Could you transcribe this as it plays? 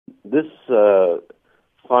this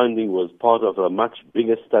finding was part of a much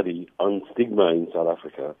bigger study on stigma in South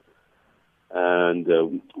Africa.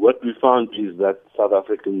 And what we found is that South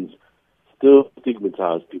Africans still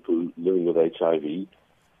stigmatize people living with HIV,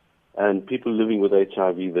 and people living with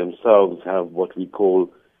HIV themselves have what we call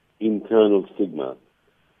internal stigma.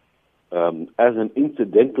 As an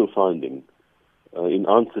incidental finding, in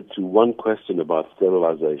answer to one question about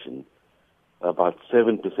sterilization, about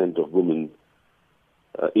 7% of women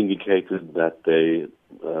indicated that they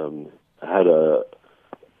had a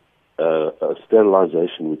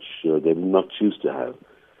sterilization which they did not choose to have.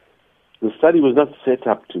 The study was not set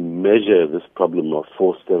up to measure this problem of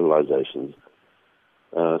forced sterilizations.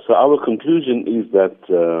 So our conclusion is that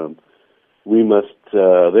we must,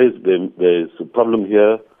 there's a problem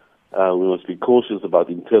here. We must be cautious about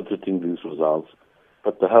interpreting these results,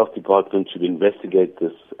 but the health department should investigate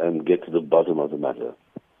this and get to the bottom of the matter.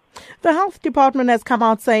 The health department has come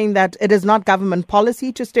out saying that it is not government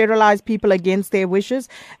policy to sterilize people against their wishes.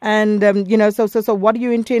 And, so what do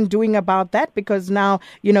you intend doing about that? Because now,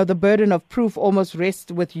 the burden of proof almost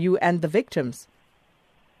rests with you and the victims.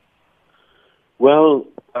 Well,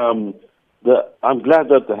 I'm glad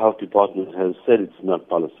that the health department has said it's not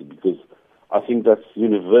policy, because I think that's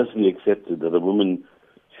universally accepted that a woman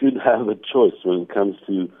should have a choice when it comes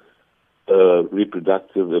to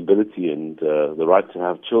reproductive ability and the right to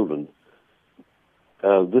have children.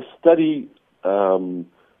 This study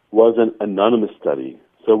was an anonymous study,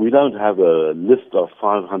 so we don't have a list of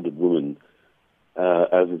 500 women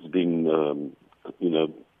as it's being,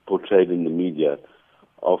 portrayed in the media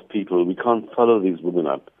of people. We can't follow these women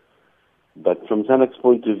up. But from Sanac's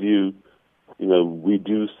point of view, we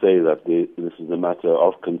do say that this is a matter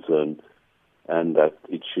of concern and that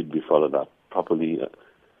it should be followed up properly.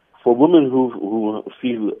 For women who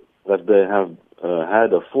feel that they have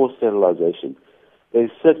had a forced sterilization,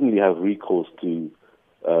 they certainly have recourse to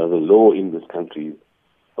the law in this country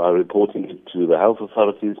by reporting it to the health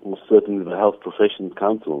authorities, or certainly the Health Professions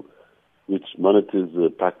Council, which monitors the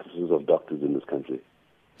practices of doctors in this country.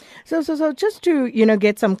 So just to,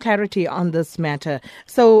 get some clarity on this matter.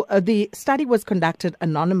 So the study was conducted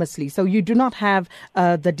anonymously. So you do not have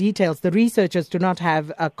the details. The researchers do not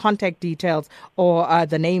have contact details or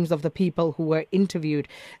the names of the people who were interviewed.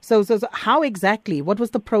 So how exactly, what was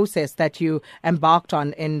the process that you embarked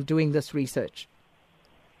on in doing this research?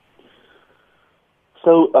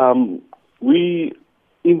 So we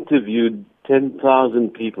interviewed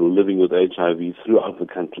 10,000 people living with HIV throughout the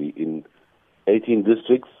country in 18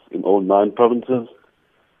 districts in all 9 provinces,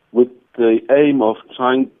 with the aim of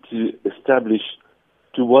trying to establish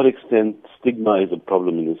to what extent stigma is a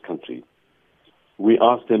problem in this country. We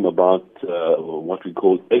asked them about what we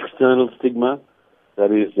call external stigma,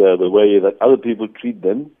 that is the way that other people treat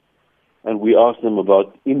them, and we asked them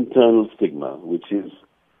about internal stigma, which is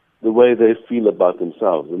the way they feel about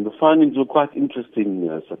themselves. And the findings were quite interesting,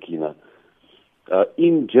 Sakina.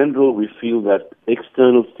 In general, we feel that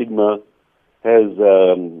external stigma has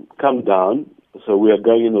come down, so we are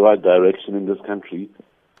going in the right direction in this country,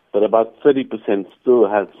 but about 30% still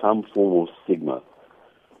have some form of stigma.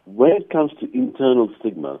 When it comes to internal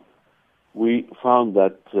stigma, we found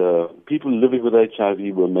that people living with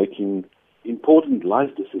HIV were making important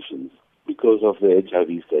life decisions because of their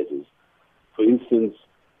HIV status. For instance,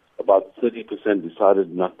 about 30%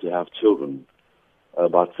 decided not to have children.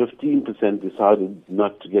 About 15% decided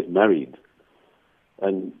not to get married.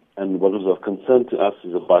 And what was of concern to us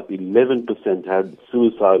is about 11% had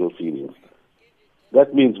suicidal feelings.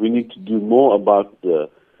 That means we need to do more about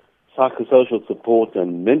psychosocial support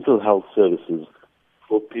and mental health services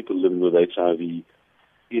for people living with HIV,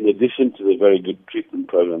 in addition to the very good treatment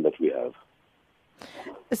program that we have.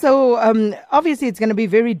 So obviously it's going to be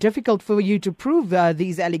very difficult for you to prove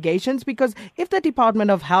these allegations, because if the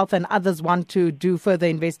Department of Health and others want to do further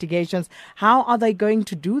investigations, how are they going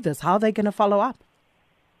to do this? How are they going to follow up?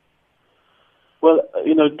 Well,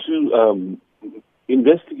 to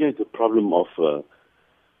investigate the problem of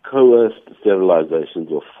coerced sterilizations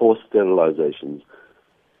or forced sterilizations,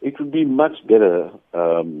 it would be much better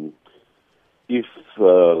if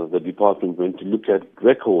the department went to look at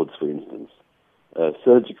records, for instance,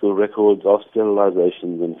 surgical records of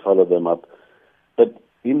sterilizations and follow them up. But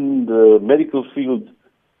in the medical field,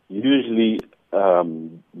 usually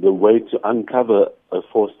the way to uncover a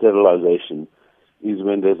forced sterilization is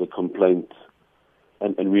when there's a complaint.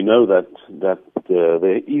 And we know that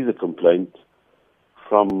there is a complaint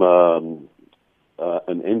from an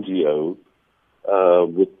NGO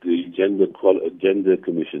with the Gender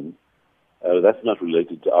Commission. That's not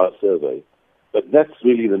related to our survey. But that's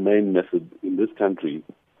really the main method in this country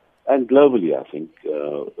and globally, I think,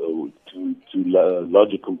 to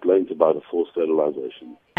lodge a complaint about a forced sterilization.